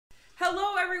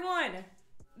everyone!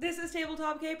 This is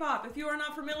Tabletop Kpop. If you are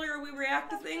not familiar, we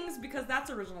react to things because that's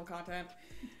original content.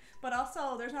 But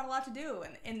also, there's not a lot to do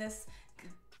in this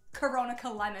corona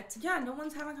climate. Yeah, no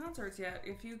one's having concerts yet.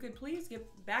 If you could please get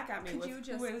back at me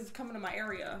who is coming to my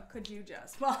area. Could you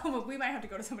just? Well, we might have to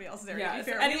go to somebody else's area.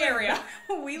 Yeah, any area.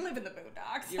 We live in the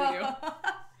boondocks. You do.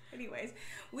 Anyways,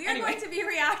 we are going to be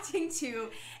reacting to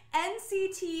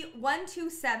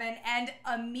NCT+Amoeba and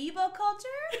Amoeba Culture.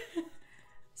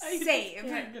 Save. I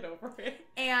can't get over it.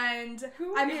 And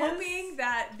I'm hoping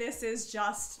that this is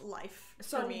just life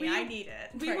for me. I need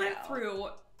it. We went through,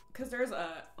 because there's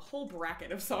a whole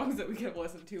bracket of songs that we could have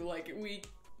listened to. Like,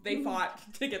 they fought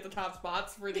to get the top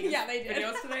spots for these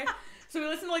videos today. So we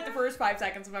listened to like the first 5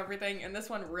 seconds of everything, and this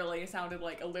one really sounded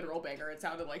like a literal banger. It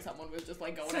sounded like someone was just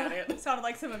like going at it. It sounded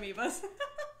like some amoebas.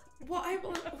 Well,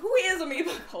 who is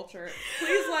Amoeba Culture?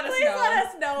 Please let us know. Please let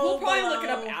us know. We'll probably look it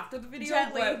up after the video,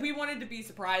 but we wanted to be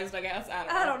surprised, I guess.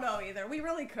 I don't know either. We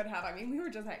really could have. I mean, we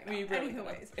were just hanging out. We really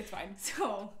Anyways, it's fine.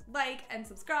 So, like and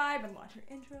subscribe and watch our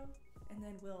intro, and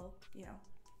then we'll,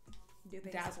 do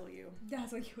things. Dazzle you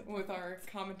with our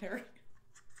commentary.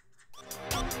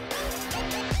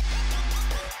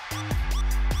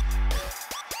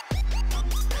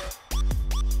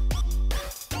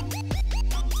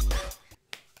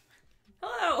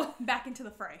 Hello! Back into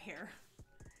the fray here.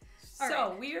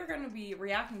 So, we are going to be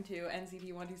reacting to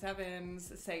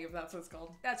NCT+Amoeba's Save, that's what it's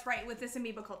called. That's right, with this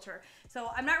Amoeba Culture.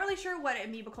 So, I'm not really sure what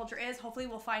Amoeba Culture is. Hopefully,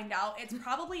 we'll find out. It's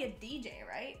probably a DJ,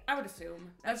 right? I would assume.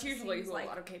 That's usually who a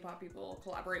lot of K-pop people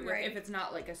collaborate with, if it's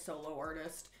not like a solo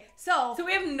artist. So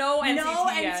we have no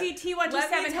NCT yet. NCT+Amoeba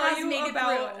Let me tell you made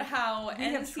about it how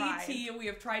we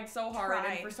have tried so hard,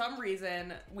 and for some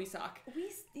reason, we suck.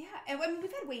 And I mean,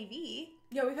 we've had Wavy.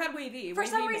 Yeah, we've had Wavy. For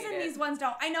some reason, these ones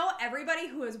don't. I know everybody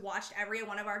who has watched every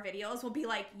one of our videos will be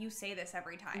like, you say this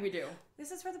every time. We do.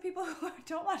 This is for the people who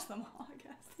don't watch them all, I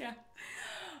guess. Yeah.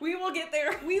 We will get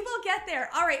there. We will get there.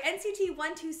 All right,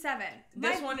 NCT+Amoeba.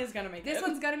 This one is going to make it. This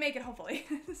one's going to make it, hopefully.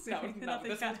 No,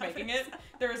 this one's making it.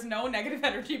 There is no negative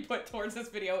energy put towards this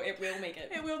video. It will make it.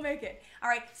 It will make it. All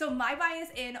right, so my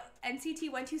bias in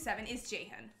NCT+Amoeba is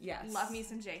Jaehyun. Yes. Love me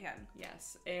some Jaehyun.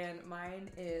 Yes, and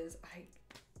mine is,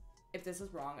 if this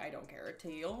is wrong, I don't care.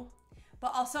 Teal.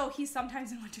 But also, he's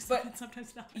sometimes in 127,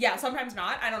 sometimes not. Yeah, sometimes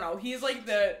not. I don't know. He's like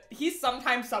he's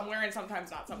sometimes somewhere and sometimes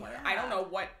not somewhere. Yeah. I don't know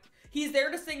what. He's there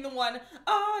to sing the one,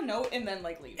 note, and then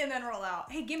like leave. And then roll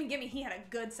out. Hey, Gimme Gimme, he had a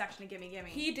good section of Gimme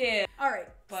Gimme. He did. All right,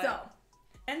 so.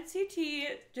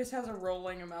 NCT just has a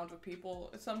rolling amount of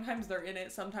people. Sometimes they're in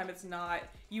it, sometimes it's not.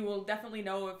 You will definitely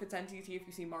know if it's NCT if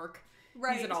you see Mark.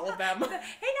 Right. He's in all of them. Hey, not in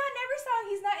every song.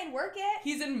 He's not in Work It.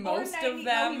 He's in most of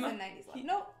them. No, he's in 90s Love.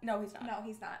 No, he's not. No,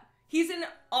 he's not. He's in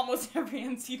almost every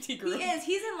NCT group. He is.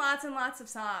 He's in lots and lots of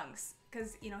songs.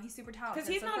 Because, he's super talented. Because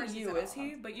he's not you, is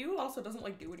he? But you also doesn't,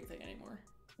 do anything anymore.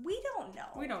 We don't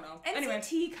know. We don't know.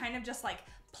 NCT kind of just,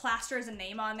 plasters a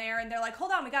name on there. And they're like,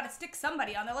 hold on, we got to stick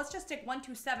somebody on there. Let's just stick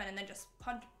 127 and then just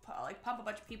pump a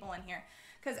bunch of people in here.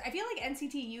 Because I feel like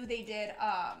NCT U, they did,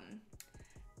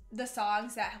 the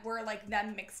songs that were,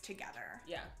 them mixed together.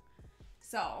 Yeah.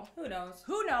 So. Who knows?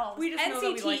 Who knows? We just know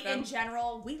that we like them. In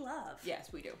general, we love.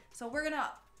 Yes, we do. So we're going to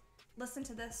listen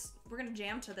to this. We're going to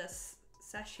jam to this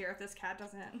sesh here if this cat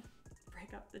doesn't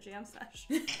break up the jam sesh.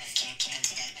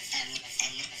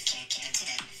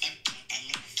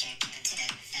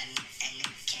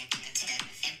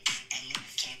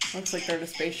 Looks like they're in a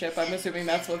spaceship. I'm assuming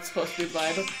that's what's supposed to be the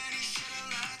vibe.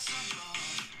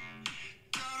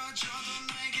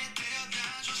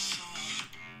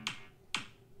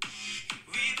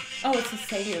 Oh, it's a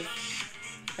save.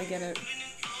 I get it.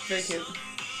 Very cute.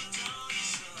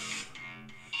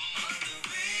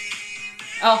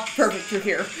 Oh, perfect. You're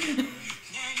here.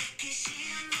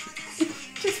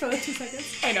 Just for 2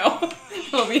 seconds. I know.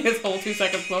 It'll be his whole 2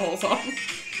 seconds the whole song.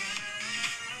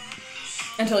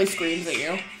 Until he screams at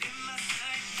you.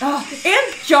 Oh,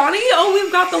 and Johnny! Oh,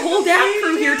 we've got the whole dad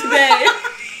crew here today.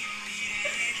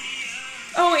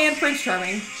 Oh, and Prince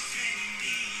Charming.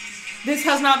 This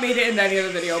has not made it into any other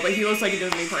video, but he looks like a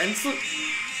Disney prince.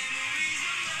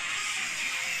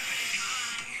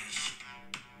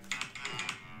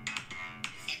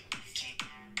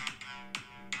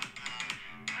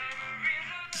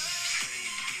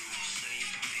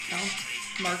 Oh,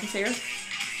 Marcus here.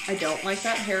 I don't like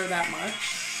that hair that much,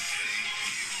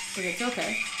 but it's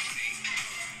okay.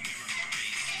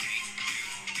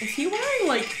 Is he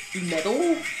wearing,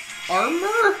 metal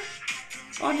armor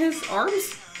on his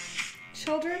arms?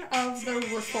 Children of the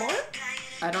Reform?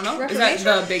 I don't know. Is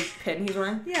that the big pin he's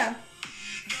wearing? Yeah.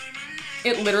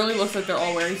 It literally looks like they're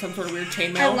all wearing some sort of weird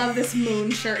chainmail. I love this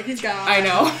moon shirt he's got. I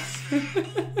know.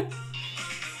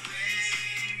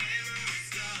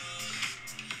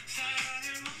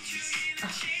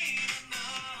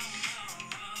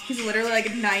 He's literally like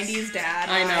a 90s dad.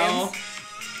 I know.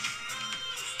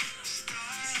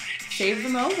 Save the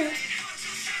moment.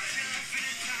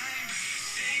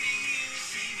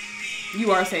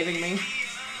 You are saving me.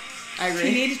 I agree.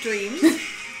 Teenage dreams.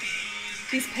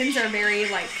 These pins are very,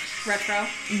 like, retro.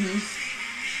 Mm-hmm.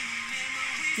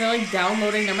 They're, like,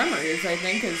 downloading their memories, I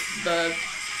think, is the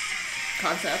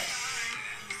concept.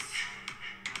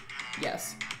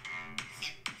 Yes.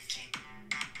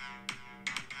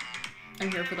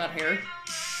 I'm here for that hair.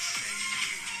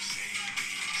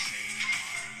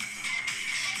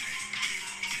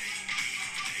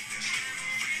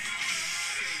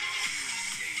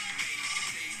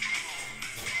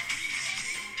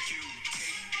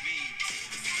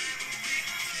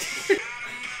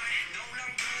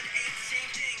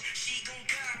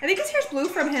 I think his hair's blue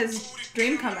from his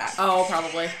dream comeback. Oh,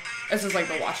 probably. This is like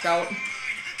the washed out.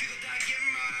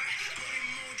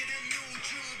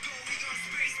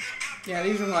 Yeah,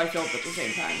 these are probably filmed at the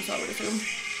same time, so I would assume.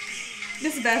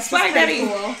 This vest is pretty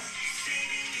cool.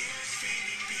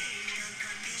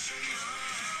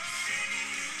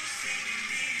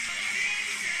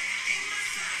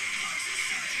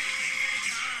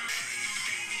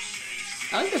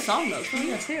 I like the song though. It's really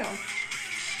good too.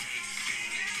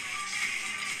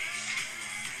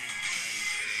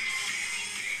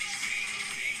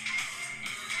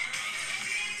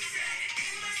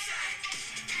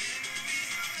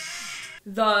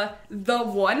 The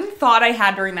one thought I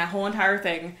had during that whole entire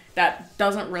thing that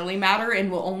doesn't really matter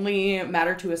and will only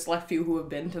matter to a select few who have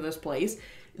been to this place,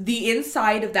 the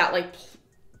inside of that like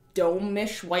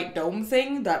dome-ish white dome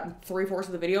thing that 3/4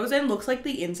 of the video is in looks like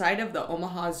the inside of the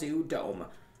Omaha Zoo dome.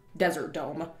 Desert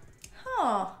dome.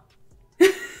 Huh.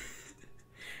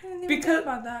 Because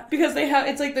about that. Because they have,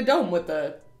 it's like the dome with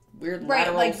the weird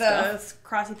lateral like stuff. the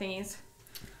crossy thingies.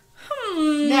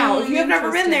 Now, if you have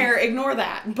never been there, ignore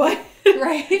that. But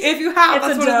right, if you have,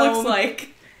 that's what it looks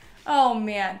like. Oh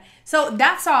man. So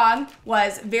that song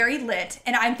was very lit,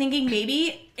 and I'm thinking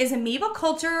maybe is Amoeba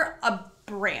Culture a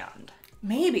brand?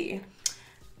 Maybe.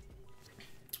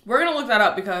 We're gonna look that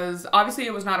up because obviously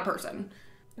it was not a person.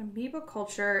 Amoeba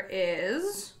Culture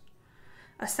is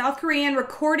a South Korean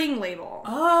recording label.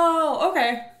 Oh,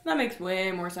 okay. That makes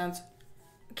way more sense.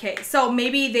 Okay, so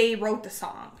maybe they wrote the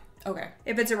song. Okay.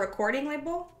 If it's a recording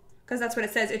label, because that's what it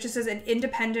says. It just says an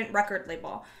independent record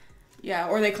label. Yeah,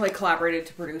 or they like collaborated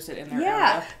to produce it in their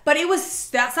area. But it was,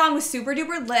 that song was super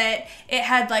duper lit. It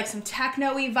had like some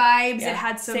techno-y vibes. Yeah. It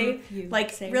had some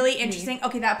like really interesting.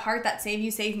 Okay, that part, that Save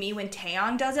You Save Me, when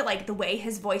Taeyong does it, like the way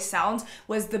his voice sounds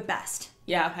was the best.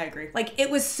 Yeah, I agree. Like it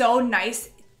was so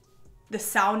nice. The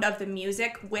sound of the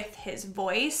music with his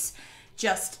voice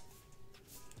just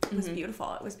was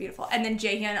beautiful. It was beautiful. And then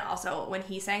Jaehyun also, when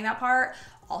he sang that part,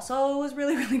 also was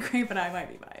really, really great, but I might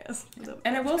be biased.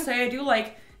 And I will say, I do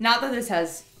like, not that this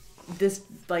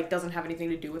like doesn't have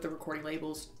anything to do with the recording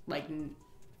labels, like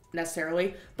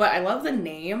necessarily, but I love the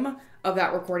name of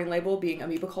that recording label being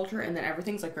Amoeba Culture, and then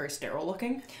everything's like very sterile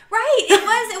looking. Right,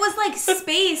 it was like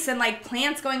space and like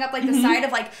plants going up like the side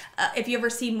of like, if you ever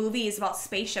see movies about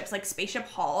spaceships, like spaceship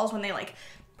halls, when they like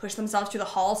push themselves through the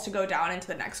halls to go down into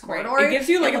the next corridor. Right. It gives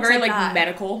you like a very like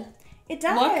medical It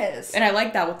does. look. And I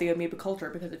like that with the Amoeba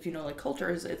Culture, because if you know like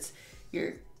cultures, it's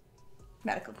your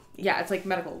medical. Yeah, it's like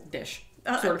medical dish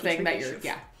sort of thing that you're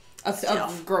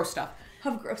of gross stuff.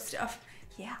 Of gross stuff.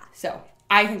 Yeah. So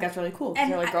I think that's really cool. And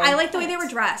like I like the way they were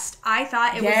dressed. I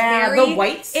thought it was very the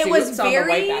white suits on the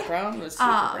white background was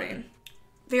super great.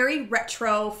 Very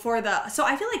retro for the. So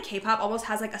I feel like K-pop almost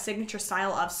has like a signature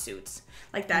style of suits.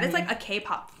 Like that is like a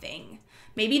K-pop thing.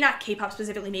 Maybe not K-pop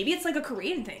specifically. Maybe it's like a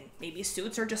Korean thing. Maybe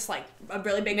suits are just like a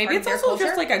really big part of their culture. Maybe it's also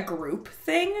just like a group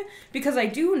thing, because I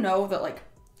do know that like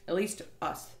at least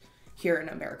us here in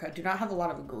America do not have a lot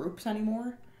of groups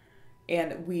anymore.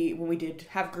 And when we did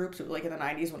have groups, it was like in the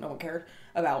 90s when no one cared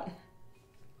about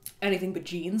anything but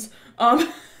jeans.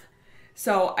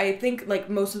 So I think like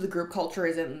most of the group culture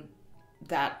is in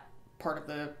that part of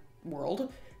the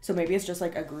world. So maybe it's just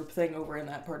like a group thing over in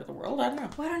that part of the world. I don't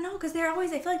know. Well, I don't know, because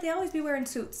I feel like they always be wearing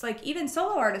suits. Like even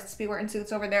solo artists be wearing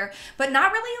suits over there, but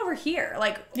not really over here.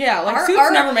 Like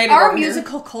suits never made it our over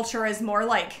musical here. Culture is more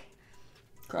like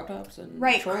crop tops and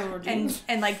jeans.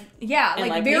 and like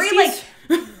like very like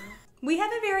we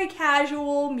have a very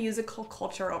casual musical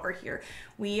culture over here.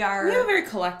 We have a very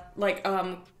eclectic.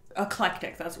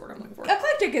 That's the word I'm looking for.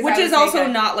 Eclectic is, which is also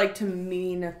not like to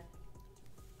mean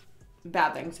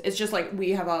bad things. It's just like we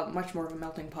have a much more of a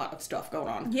melting pot of stuff going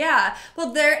on. Yeah.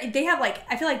 Well, they have like,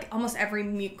 I feel like almost every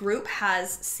group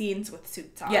has scenes with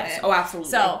suits on it. Yes. Oh, absolutely.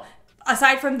 So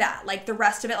aside from that, like the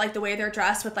rest of it, like the way they're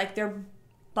dressed with like their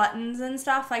buttons and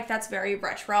stuff, like that's very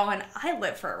retro, and I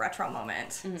live for a retro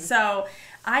moment. So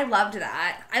I loved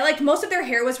that. I liked most of their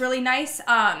hair was really nice.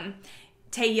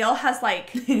 Taeyeol has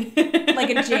like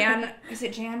a Jan, is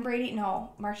it Jan Brady? No,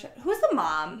 Marsha. Who's the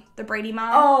mom? The Brady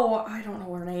mom? Oh, I don't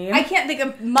know her name. I can't think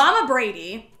of Mama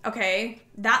Brady. Okay,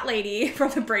 that lady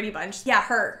from the Brady Bunch. Yeah,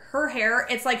 her hair,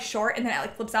 it's like short and then it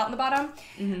like flips out in the bottom.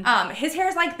 His hair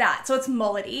is like that, so it's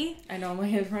mullety. I know, my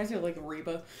hair reminds me of like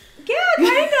Reba. Yeah,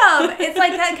 kind of. It's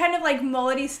like that kind of like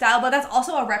mullety style, but that's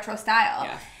also a retro style.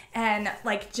 Yeah. And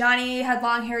like Johnny had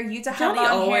long hair, Yuta had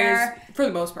long hair. For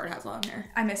the most part, has long hair.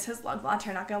 I miss his long blonde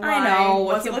hair. Not gonna lie. I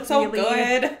know. He looks so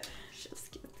good.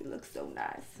 He looks so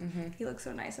nice. He looks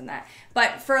so nice in that.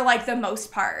 But for like the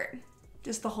most part,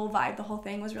 just the whole vibe, the whole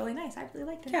thing was really nice. I really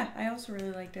liked it. Yeah, I also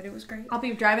really liked it. It was great. I'll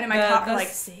be driving in my car like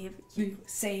save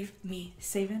me,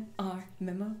 saving our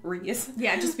memories.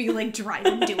 Yeah, just be like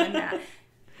driving doing that.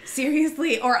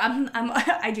 Seriously, or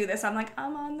I do this. I'm like,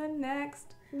 I'm on the next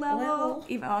level.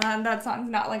 Even though that song's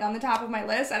not like on the top of my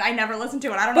list, and I never listen to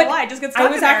it. I don't know why. It just gets stuck.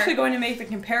 I was actually going to make the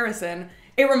comparison.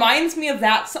 It reminds me of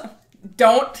that song.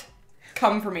 Don't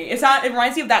come for me. It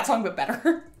reminds me of that song, but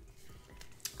better.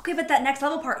 Okay, but that next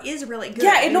level part is really good.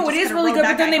 Yeah, it is really good,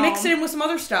 but then they mix it in with some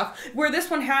other stuff. Where this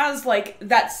one has, like,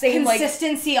 that same,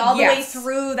 consistency all the way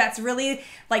through that's really,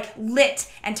 like,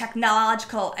 lit and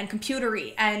technological and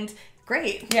computery and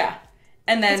great. Yeah.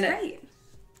 And then... It's great.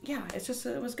 Yeah, it's just,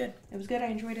 it was good. It was good. I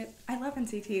enjoyed it. I love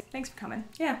NCT. Thanks for coming.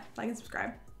 Yeah. Like and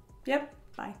subscribe. Yep.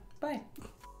 Bye. Bye.